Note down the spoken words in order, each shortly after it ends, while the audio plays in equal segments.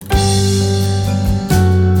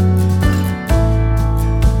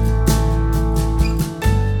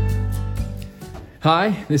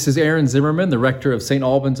Hi, this is Aaron Zimmerman, the rector of St.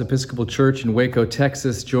 Albans Episcopal Church in Waco,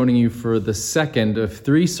 Texas, joining you for the second of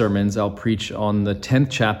 3 sermons I'll preach on the 10th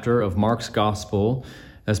chapter of Mark's Gospel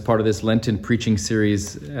as part of this Lenten preaching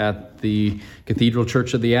series at the Cathedral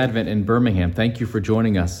Church of the Advent in Birmingham. Thank you for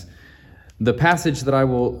joining us. The passage that I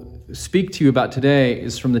will speak to you about today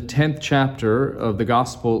is from the 10th chapter of the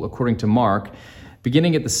Gospel according to Mark,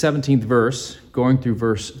 beginning at the 17th verse, going through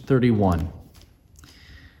verse 31.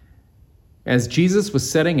 As Jesus was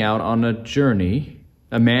setting out on a journey,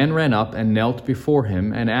 a man ran up and knelt before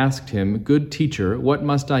him and asked him, "Good teacher, what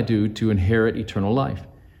must I do to inherit eternal life?"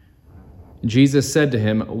 Jesus said to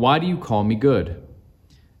him, "Why do you call me good?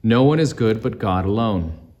 No one is good but God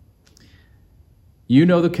alone. You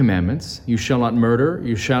know the commandments. You shall not murder.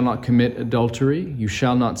 You shall not commit adultery. You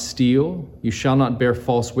shall not steal. You shall not bear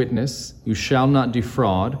false witness. You shall not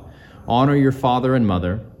defraud. Honor your father and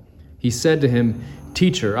mother." He said to him,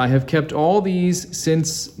 "Teacher, I have kept all these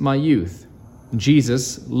since my youth."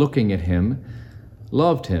 Jesus, looking at him,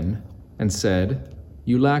 loved him and said,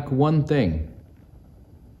 "You lack one thing.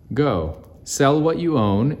 Go, sell what you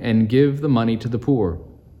own and give the money to the poor,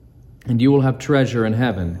 and you will have treasure in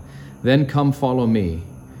heaven. Then come follow me."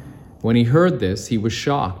 When he heard this, he was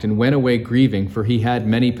shocked and went away grieving, for he had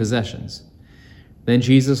many possessions. Then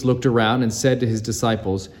Jesus looked around and said to his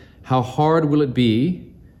disciples, "How hard will it be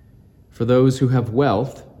for those who have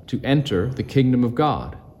wealth to enter the kingdom of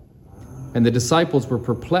God?" And the disciples were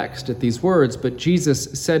perplexed at these words, but Jesus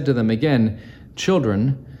said to them again,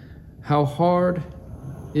 "Children, how hard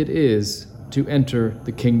it is to enter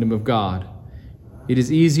the kingdom of God. It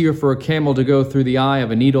is easier for a camel to go through the eye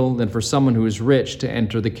of a needle than for someone who is rich to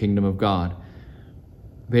enter the kingdom of God."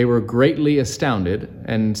 They were greatly astounded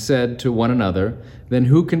and said to one another, "Then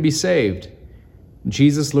who can be saved?"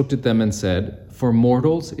 Jesus looked at them and said, "For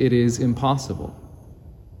mortals it is impossible,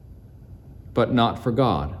 but not for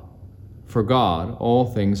God. For God all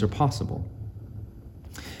things are possible."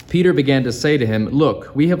 Peter began to say to him,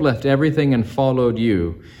 "Look, we have left everything and followed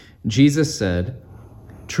you." Jesus said,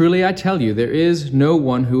 "Truly I tell you, there is no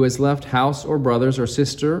one who has left house or brothers or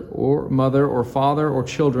sister or mother or father or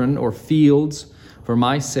children or fields for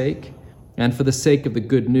my sake and for the sake of the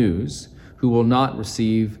good news, who will not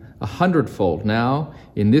receive 100-fold now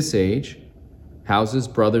in this age, houses,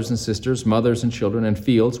 brothers and sisters, mothers and children, and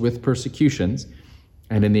fields with persecutions,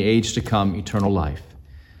 and in the age to come eternal life.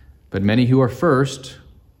 But many who are first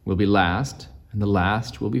will be last, and the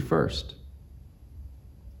last will be first."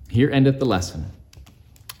 Here endeth the lesson.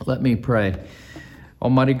 Let me pray.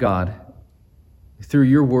 Almighty God, through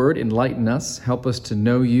your word, enlighten us, help us to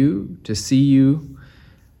know you, to see you,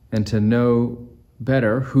 and to know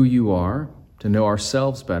better who you are, to know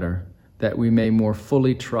ourselves better, that we may more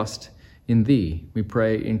fully trust in thee. We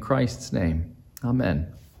pray in Christ's name. Amen.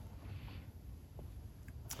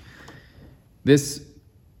 This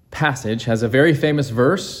passage has a very famous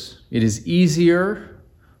verse. It is easier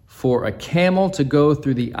for a camel to go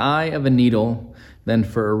through the eye of a needle than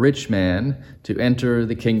for a rich man to enter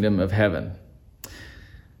the kingdom of heaven.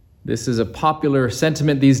 This is a popular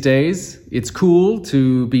sentiment these days. It's cool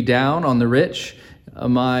to be down on the rich.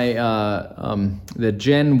 The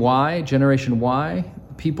Generation Y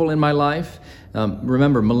people in my life,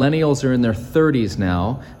 remember, millennials are in their 30s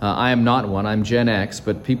now. I am not one, I'm Gen X,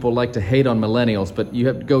 but people like to hate on millennials, but you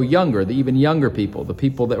have to go younger, the even younger people, the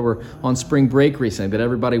people that were on spring break recently that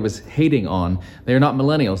everybody was hating on. They're not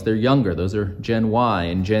millennials, they're younger. Those are Gen Y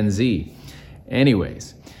and Gen Z.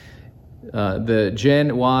 Anyways, the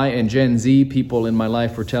Gen Y and Gen Z people in my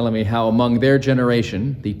life were telling me how among their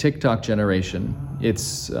generation, the TikTok generation,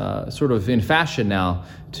 it's sort of in fashion now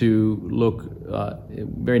to look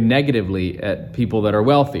very negatively at people that are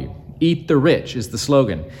wealthy. "Eat the rich" is the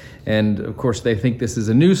slogan. And of course they think this is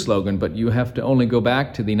a new slogan, but you have to only go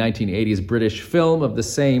back to the 1980s British film of the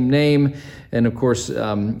same name. And of course,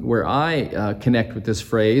 where I connect with this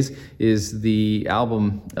phrase is the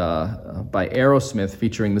album by Aerosmith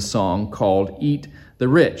featuring the song called "Eat the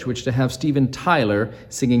Rich," which to have Steven Tyler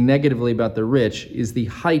singing negatively about the rich is the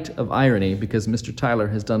height of irony, because Mr. Tyler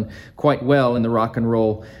has done quite well in the rock and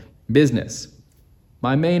roll business.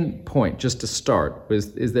 My main point, just to start,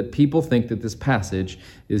 is that people think that this passage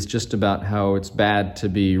is just about how it's bad to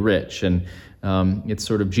be rich, and it's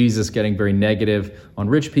sort of Jesus getting very negative on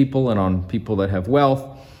rich people and on people that have wealth,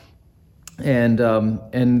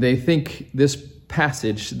 and they think this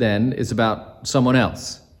passage then is about someone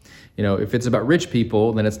else. You know, if it's about rich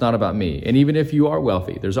people, then it's not about me. And even if you are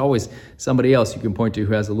wealthy, there's always somebody else you can point to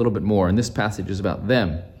who has a little bit more, and this passage is about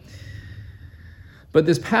them. But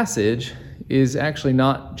this passage is actually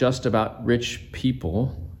not just about rich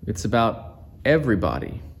people. It's about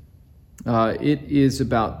everybody. It is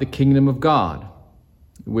about the kingdom of God,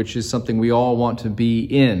 which is something we all want to be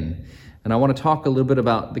in. And I want to talk a little bit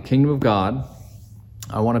about the kingdom of God.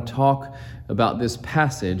 I want to talk about this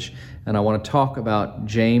passage, and I want to talk about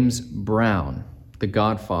James Brown, the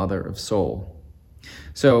godfather of soul.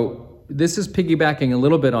 So this is piggybacking a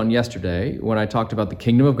little bit on yesterday when I talked about the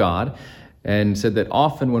kingdom of God and said that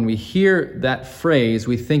often when we hear that phrase,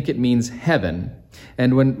 we think it means heaven.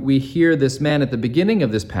 And when we hear this man at the beginning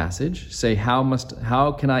of this passage say,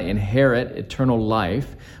 how can I inherit eternal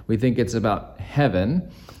life? We think it's about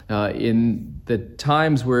heaven. In the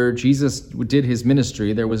times where Jesus did his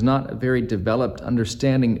ministry, there was not a very developed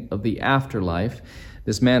understanding of the afterlife.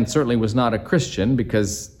 This man certainly was not a Christian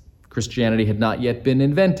because Christianity had not yet been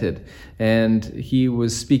invented. And he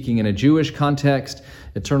was speaking in a Jewish context.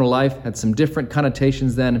 Eternal life had some different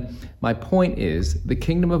connotations then. My point is, the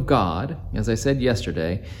kingdom of God, as I said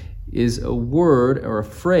yesterday, is a word or a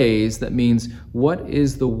phrase that means what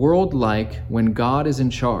is the world like when God is in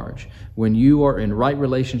charge, when you are in right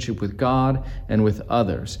relationship with God and with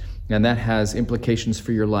others. And that has implications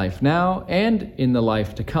for your life now and in the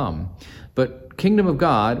life to come. But kingdom of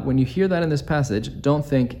God, when you hear that in this passage, don't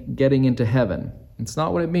think getting into heaven. It's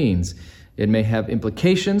not what it means. It may have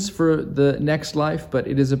implications for the next life, but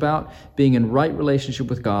it is about being in right relationship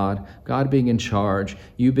with God, God being in charge,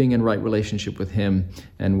 you being in right relationship with Him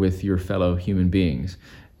and with your fellow human beings,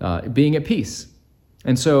 being at peace.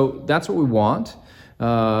 And so that's what we want.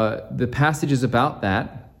 The passage is about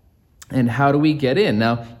that. And how do we get in?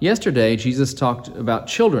 Now, yesterday, Jesus talked about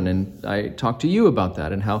children, and I talked to you about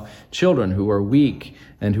that, and how children who are weak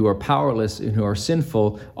and who are powerless and who are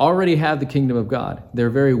sinful already have the kingdom of God. Their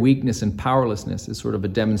very weakness and powerlessness is sort of a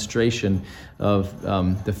demonstration of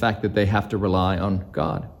the fact that they have to rely on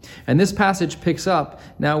God. And this passage picks up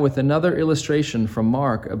now with another illustration from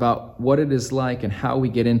Mark about what it is like and how we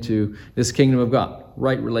get into this kingdom of God,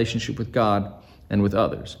 right relationship with God and with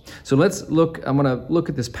others. So I'm going to look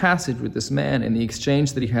at this passage with this man and the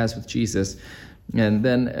exchange that he has with Jesus. And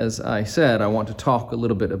then, as I said, I want to talk a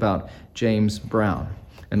little bit about James Brown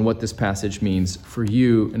and what this passage means for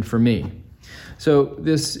you and for me. So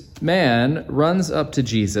this man runs up to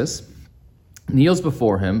Jesus, kneels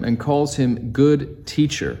before him, and calls him good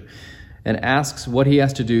teacher, and asks what he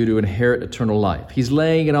has to do to inherit eternal life. He's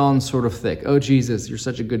laying it on sort of thick. Oh, Jesus, you're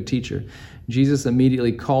such a good teacher. Jesus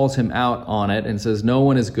immediately calls him out on it and says, no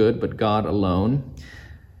one is good but God alone.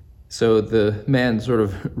 So the man sort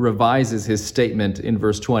of revises his statement in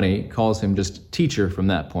verse 20, calls him just teacher from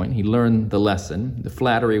that point. He learned the lesson. The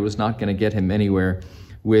flattery was not going to get him anywhere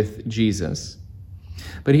with Jesus.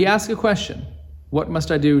 But he asks a question. What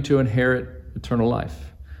must I do to inherit eternal life?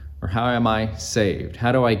 Or how am I saved?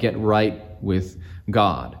 How do I get right with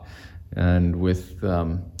God and with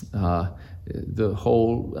the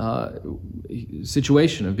whole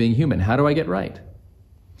situation of being human? How do I get right?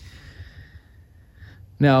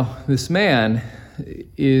 Now, this man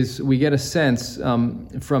we get a sense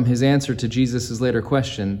from his answer to Jesus' later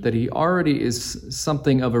question that he already is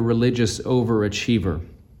something of a religious overachiever.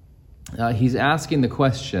 He's asking the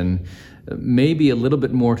question maybe a little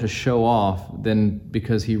bit more to show off than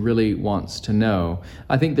because he really wants to know.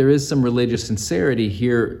 I think there is some religious sincerity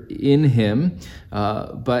here in him,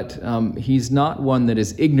 but he's not one that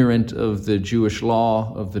is ignorant of the Jewish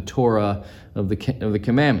law, of the Torah, of the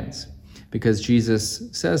commandments. Because Jesus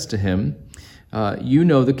says to him, you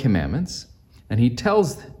know the commandments, and he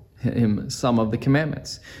tells him some of the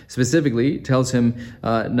commandments. Specifically, tells him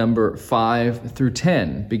number 5 through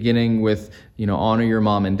 10, beginning with, honor your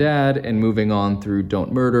mom and dad, and moving on through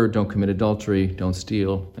don't murder, don't commit adultery, don't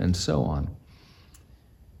steal, and so on.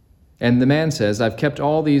 And the man says, I've kept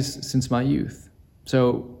all these since my youth.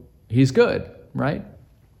 So he's good, right?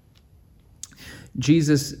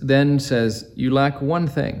 Jesus then says, you lack one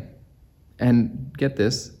thing. And get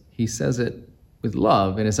this, he says it with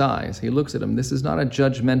love in his eyes. He looks at him. This is not a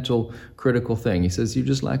judgmental, critical thing. He says, you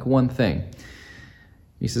just lack one thing.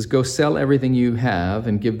 He says, go sell everything you have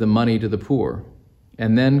and give the money to the poor,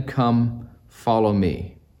 and then come follow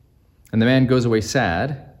me. And the man goes away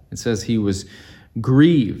sad. It says he was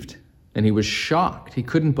grieved and he was shocked. He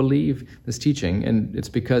couldn't believe this teaching, and it's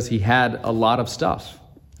because he had a lot of stuff.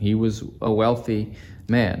 He was a wealthy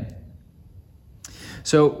man.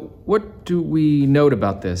 So what do we note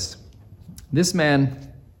about this? This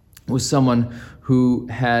man was someone who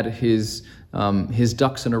had his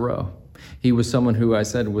ducks in a row. He was someone who I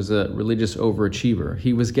said was a religious overachiever.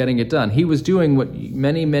 He was getting it done. He was doing what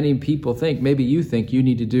many, many people think, maybe you think you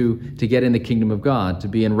need to do to get in the kingdom of God, to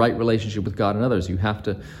be in right relationship with God and others. You have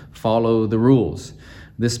to follow the rules.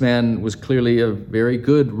 This man was clearly a very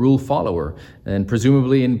good rule follower, and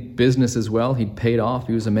presumably in business as well. He'd paid off.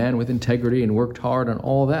 He was a man with integrity and worked hard on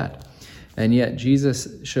all that. And yet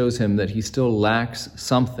Jesus shows him that he still lacks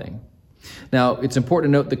something. Now, it's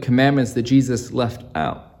important to note the commandments that Jesus left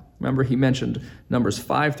out. Remember, he mentioned Numbers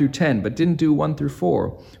 5 through 10, but didn't do 1 through 4,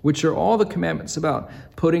 which are all the commandments about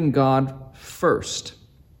putting God first.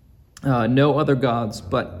 No other gods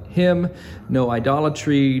but him, no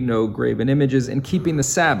idolatry, no graven images, and keeping the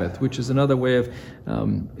Sabbath, which is another way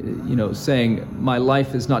of saying my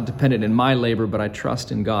life is not dependent in my labor, but I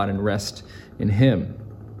trust in God and rest in him.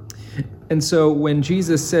 And so when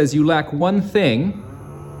Jesus says you lack one thing,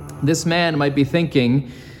 this man might be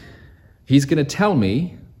thinking he's going to tell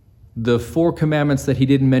me the 4 commandments that he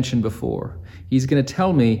didn't mention before. He's going to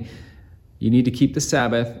tell me you need to keep the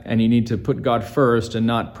Sabbath and you need to put God first and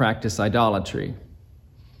not practice idolatry.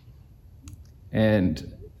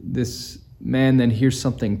 And this man then hears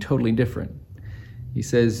something totally different. He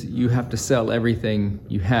says, you have to sell everything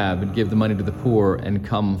you have and give the money to the poor and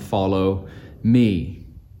come follow me.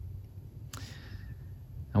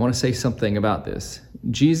 I want to say something about this.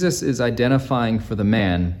 Jesus is identifying for the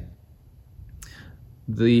man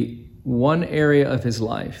the one area of his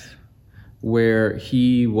life where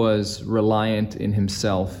he was reliant in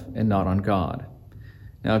himself and not on God.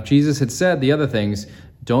 Now, if Jesus had said the other things,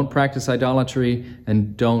 don't practice idolatry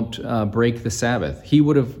and don't break the Sabbath, he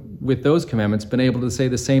would have, with those commandments, been able to say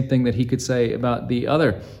the same thing that he could say about the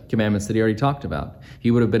other commandments that he already talked about. He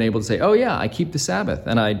would have been able to say, oh yeah, I keep the Sabbath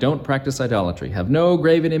and I don't practice idolatry, have no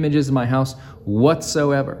graven images in my house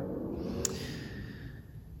whatsoever.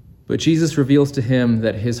 But Jesus reveals to him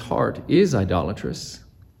that his heart is idolatrous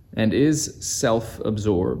and is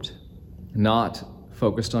self-absorbed, not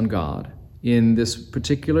focused on God in this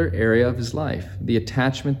particular area of his life, the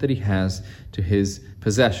attachment that he has to his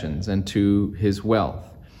possessions and to his wealth.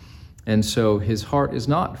 And so his heart is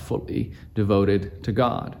not fully devoted to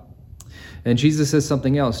God. And Jesus says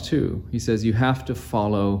something else too. He says, you have to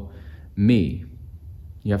follow me.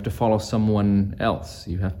 You have to follow someone else.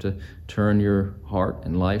 You have to turn your heart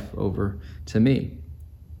and life over to me.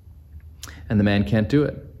 And the man can't do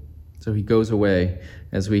it. So he goes away,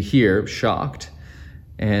 as we hear, shocked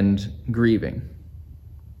and grieving.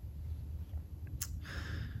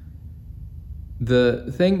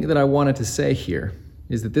 The thing that I wanted to say here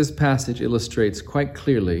is that this passage illustrates quite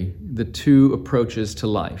clearly the 2 approaches to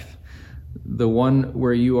life. The one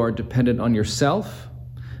where you are dependent on yourself,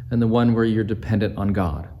 and the one where you're dependent on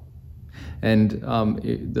God. And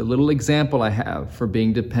the little example I have for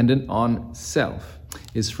being dependent on self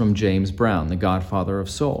is from James Brown, the godfather of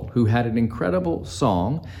soul, who had an incredible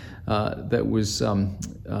song that was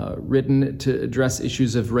written to address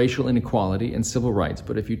issues of racial inequality and civil rights.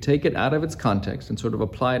 But if you take it out of its context and sort of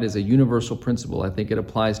apply it as a universal principle, I think it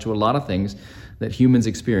applies to a lot of things that humans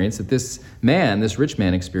experience, that this rich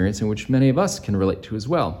man experienced, and which many of us can relate to as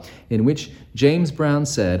well, in which James Brown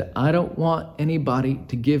said, I don't want anybody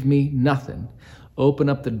to give me nothing. Open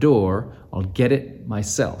up the door, I'll get it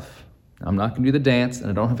myself. I'm not going to do the dance, and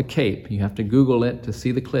I don't have a cape. You have to Google it to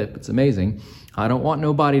see the clip. It's amazing. I don't want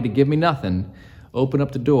nobody to give me nothing. Open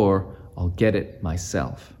up the door, I'll get it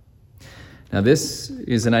myself. Now, this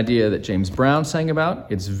is an idea that James Brown sang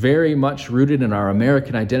about. It's very much rooted in our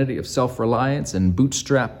American identity of self-reliance and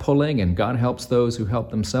bootstrap pulling, and God helps those who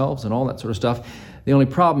help themselves and all that sort of stuff. The only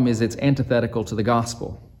problem is it's antithetical to the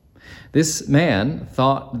gospel. This man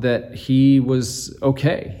thought that he was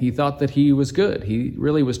okay. He thought that he was good. He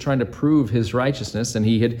really was trying to prove his righteousness, and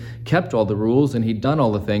he had kept all the rules and he'd done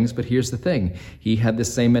all the things. But here's the thing. He had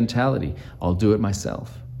this same mentality. I'll do it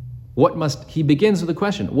myself. He begins with the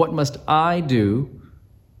question, what must I do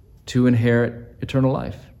to inherit eternal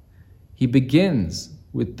life? He begins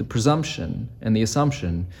with the presumption and the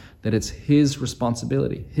assumption that it's his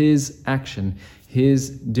responsibility, his action, his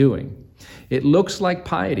doing. It looks like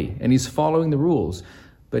piety, and he's following the rules.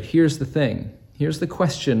 But here's the thing. Here's the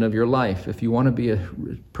question of your life if you want to be a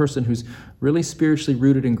person who's really spiritually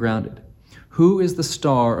rooted and grounded. Who is the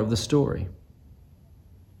star of the story?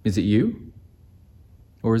 Is it you?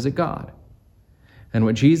 Or is it God? And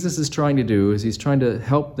what Jesus is trying to do is he's trying to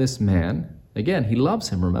help this man. Again, he loves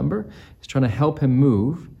him, remember? He's trying to help him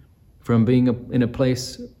move from being in a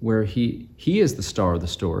place where he is the star of the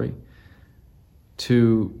story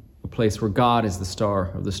to a place where God is the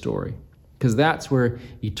star of the story. Because that's where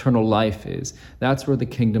eternal life is. That's where the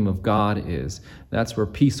kingdom of God is. That's where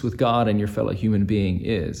peace with God and your fellow human being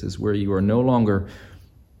is where you are no longer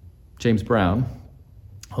James Brown,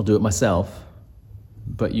 I'll do it myself,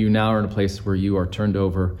 but you now are in a place where you are turned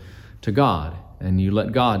over to God, and you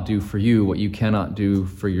let God do for you what you cannot do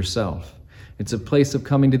for yourself. It's a place of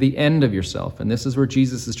coming to the end of yourself. And this is where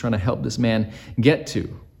Jesus is trying to help this man get to.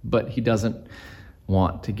 But he doesn't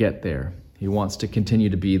want to get there. He wants to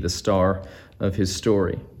continue to be the star of his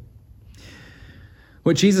story.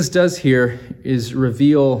 What Jesus does here is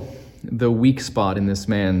reveal the weak spot in this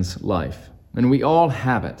man's life. And we all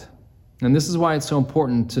have it. And this is why it's so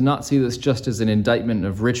important to not see this just as an indictment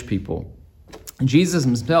of rich people. Jesus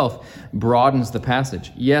himself broadens the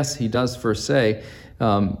passage. Yes, he does first say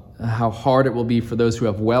how hard it will be for those who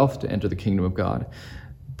have wealth to enter the kingdom of God.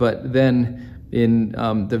 But then in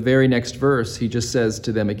the very next verse, he just says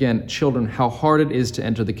to them again, children, how hard it is to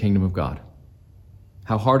enter the kingdom of God.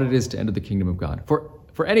 How hard it is to enter the kingdom of God.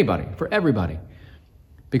 For anybody, for everybody.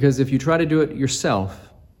 Because if you try to do it yourself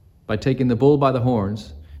by taking the bull by the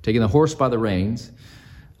horns, taking the horse by the reins,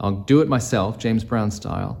 I'll do it myself, James Brown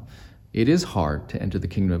style, it is hard to enter the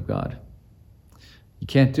kingdom of God. You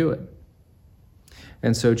can't do it.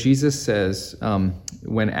 And so Jesus says,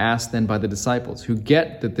 when asked then by the disciples, who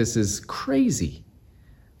get that this is crazy,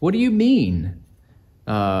 what do you mean?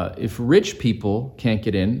 If rich people can't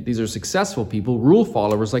get in, these are successful people, rule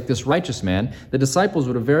followers like this righteous man, the disciples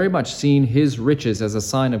would have very much seen his riches as a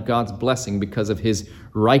sign of God's blessing because of his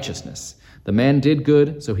righteousness. The man did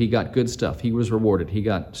good, so he got good stuff. He was rewarded. He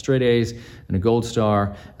got straight A's and a gold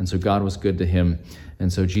star, and so God was good to him.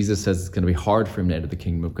 And so Jesus says it's going to be hard for him to enter the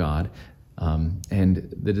kingdom of God.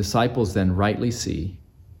 And the disciples then rightly see.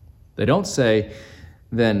 They don't say,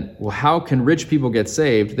 then, well, how can rich people get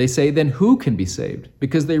saved? They say, then who can be saved?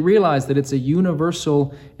 Because they realize that it's a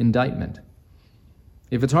universal indictment.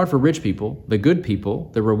 If it's hard for rich people, the good people,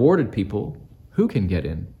 the rewarded people, who can get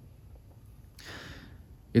in?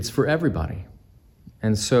 It's for everybody.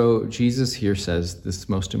 And so Jesus here says this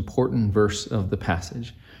most important verse of the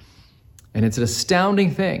passage. And it's an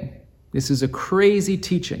astounding thing. This is a crazy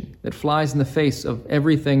teaching that flies in the face of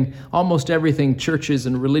everything, almost everything churches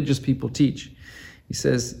and religious people teach. He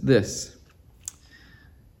says this,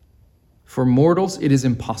 for mortals it is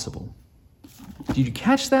impossible. Did you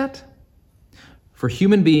catch that? For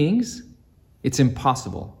human beings, it's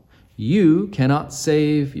impossible. You cannot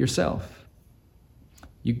save yourself.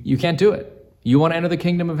 You can't do it. You want to enter the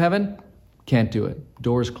kingdom of heaven? Can't do it.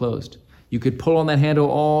 Door's closed. You could pull on that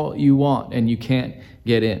handle all you want, and you can't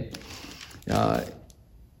get in.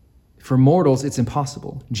 For mortals, it's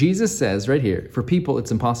impossible. Jesus says right here, for people,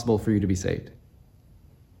 it's impossible for you to be saved.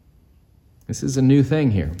 This is a new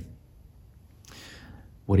thing here.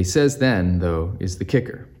 What he says then, though, is the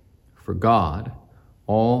kicker. For God,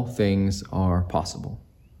 all things are possible.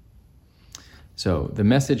 So the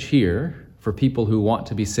message here for people who want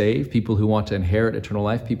to be saved, people who want to inherit eternal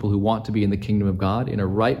life, people who want to be in the kingdom of God, in a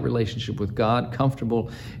right relationship with God, comfortable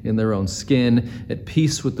in their own skin, at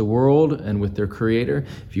peace with the world and with their Creator.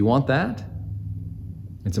 If you want that,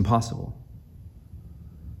 it's impossible.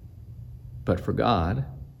 But for God,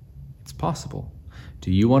 it's possible.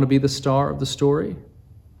 Do you want to be the star of the story?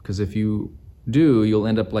 Because if you do, you'll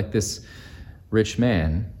end up like this rich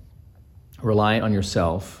man, reliant on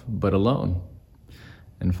yourself, but alone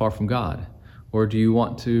and far from God. Or do you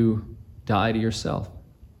want to die to yourself?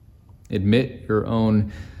 Admit your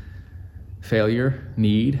own failure,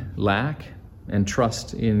 need, lack, and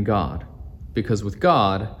trust in God. Because with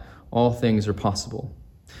God, all things are possible.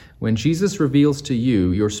 When Jesus reveals to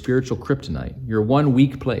you your spiritual kryptonite, your one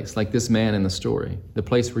weak place, like this man in the story, the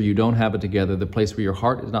place where you don't have it together, the place where your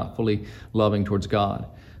heart is not fully loving towards God,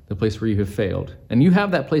 the place where you have failed, and you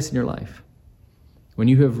have that place in your life. When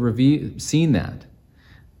you have seen that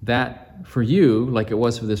for you, like it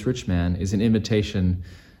was for this rich man, is an invitation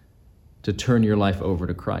to turn your life over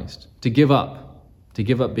to Christ, to give up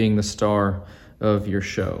being the star of your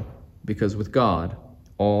show, because with God,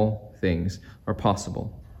 all things are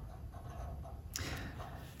possible.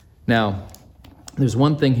 Now, there's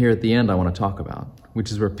one thing here at the end I want to talk about,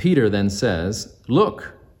 which is where Peter then says,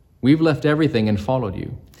 look, we've left everything and followed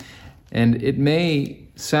you. And it may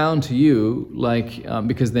sound to you like,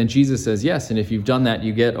 because then Jesus says, yes, and if you've done that,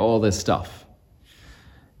 you get all this stuff.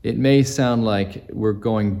 It may sound like we're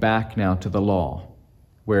going back now to the law,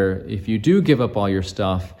 where if you do give up all your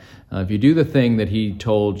stuff, if you do the thing that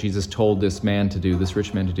Jesus told this man to do, this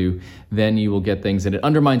rich man to do, then you will get things. And it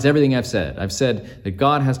undermines everything I've said. I've said that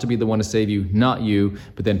God has to be the one to save you, not you.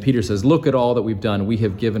 But then Peter says, look at all that we've done. We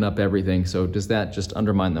have given up everything. So does that just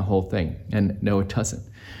undermine the whole thing? And no, it doesn't.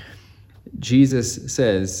 Jesus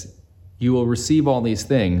says, you will receive all these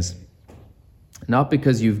things, not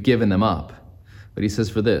because you've given them up, but he says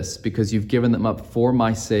for this, because you've given them up for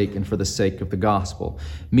my sake and for the sake of the gospel.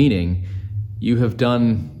 Meaning, you have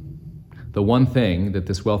done the one thing that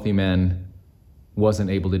this wealthy man wasn't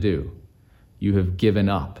able to do. You have given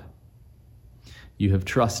up. you have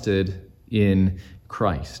trusted in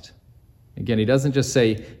Christ. Again, he doesn't just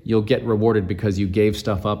say you'll get rewarded because you gave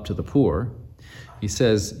stuff up to the poor. He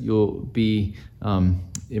says you'll be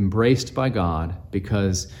embraced by God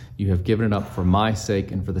because you have given it up for my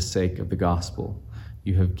sake and for the sake of the gospel.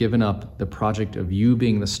 You have given up the project of you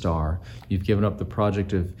being the star. You've given up the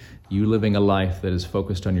project of you living a life that is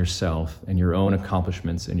focused on yourself and your own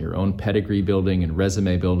accomplishments and your own pedigree building and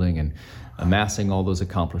resume building and amassing all those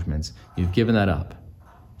accomplishments. You've given that up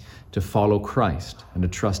to follow Christ and to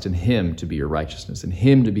trust in him to be your righteousness, in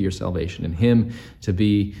him to be your salvation, in him to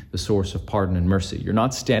be the source of pardon and mercy. You're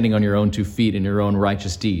not standing on your own 2 feet in your own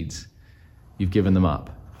righteous deeds. You've given them up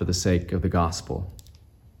for the sake of the gospel.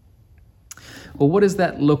 Well, what does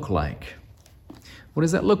that look like? What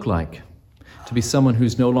does that look like? To be someone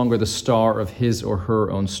who's no longer the star of his or her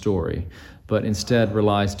own story, but instead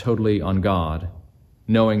relies totally on God,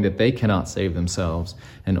 knowing that they cannot save themselves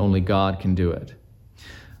and only God can do it.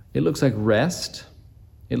 It looks like rest.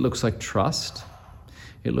 It looks like trust.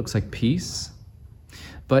 It looks like peace.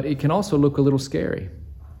 But it can also look a little scary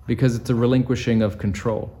because it's a relinquishing of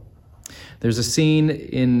control. There's a scene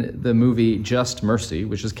in the movie Just Mercy,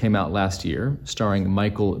 which just came out last year, starring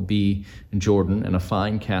Michael B. Jordan and a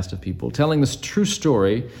fine cast of people, telling this true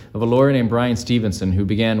story of a lawyer named Brian Stevenson who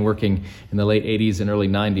began working in the late 80s and early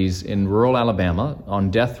 90s in rural Alabama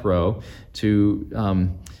on death row to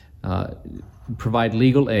provide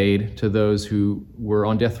legal aid to those who were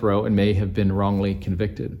on death row and may have been wrongly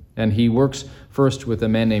convicted. And he works first with a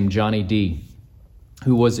man named Johnny D.,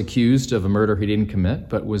 who was accused of a murder he didn't commit,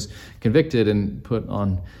 but was convicted and put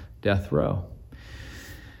on death row.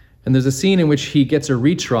 And there's a scene in which he gets a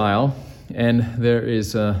retrial, and there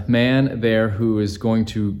is a man there who is going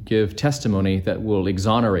to give testimony that will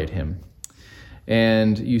exonerate him.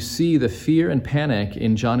 And you see the fear and panic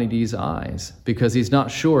in Johnny D's eyes because he's not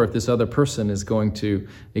sure if this other person is going to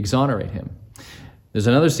exonerate him. There's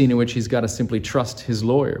another scene in which he's got to simply trust his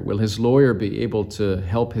lawyer. Will his lawyer be able to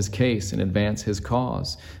help his case and advance his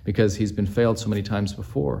cause? Because he's been failed so many times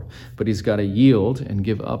before. But he's got to yield and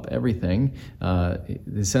give up everything,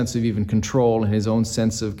 his sense of even control and his own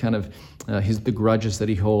sense of the grudges that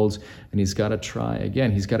he holds, and he's got to try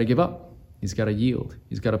again. He's got to give up. He's got to yield.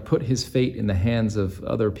 He's got to put his fate in the hands of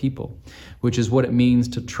other people, which is what it means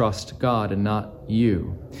to trust God and not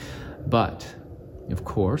you. But, of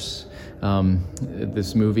course,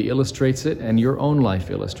 this movie illustrates it, and your own life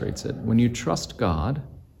illustrates it. When you trust God,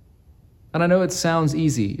 and I know it sounds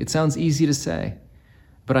easy to say,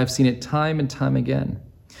 but I've seen it time and time again.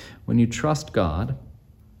 When you trust God,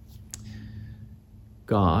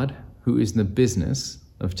 God, who is in the business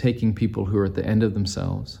of taking people who are at the end of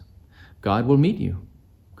themselves, God will meet you.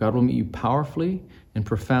 God will meet you powerfully and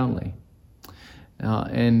profoundly,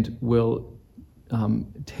 and will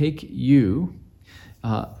take you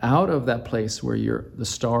out of that place where you're the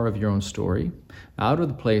star of your own story, out of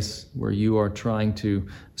the place where you are trying to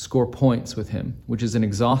score points with him, which is an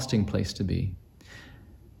exhausting place to be,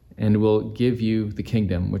 and will give you the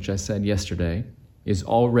kingdom, which I said yesterday is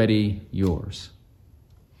already yours.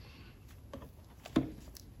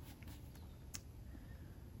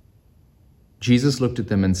 Jesus looked at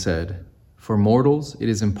them and said, "For mortals it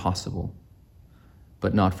is impossible,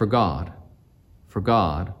 but not for God. For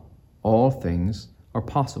God, all things are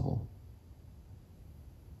possible."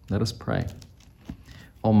 Let us pray.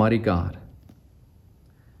 Almighty God,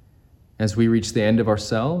 as we reach the end of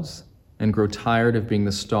ourselves and grow tired of being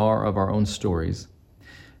the star of our own stories,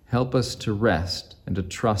 help us to rest and to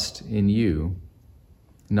trust in you,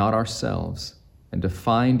 not ourselves, and to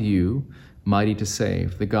find you mighty to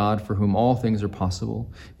save, the God for whom all things are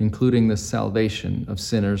possible, including the salvation of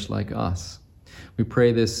sinners like us. We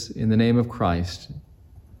pray this in the name of Christ,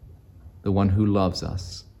 the one who loves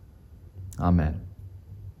us. Amen.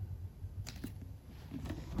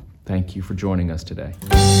 Thank you for joining us today.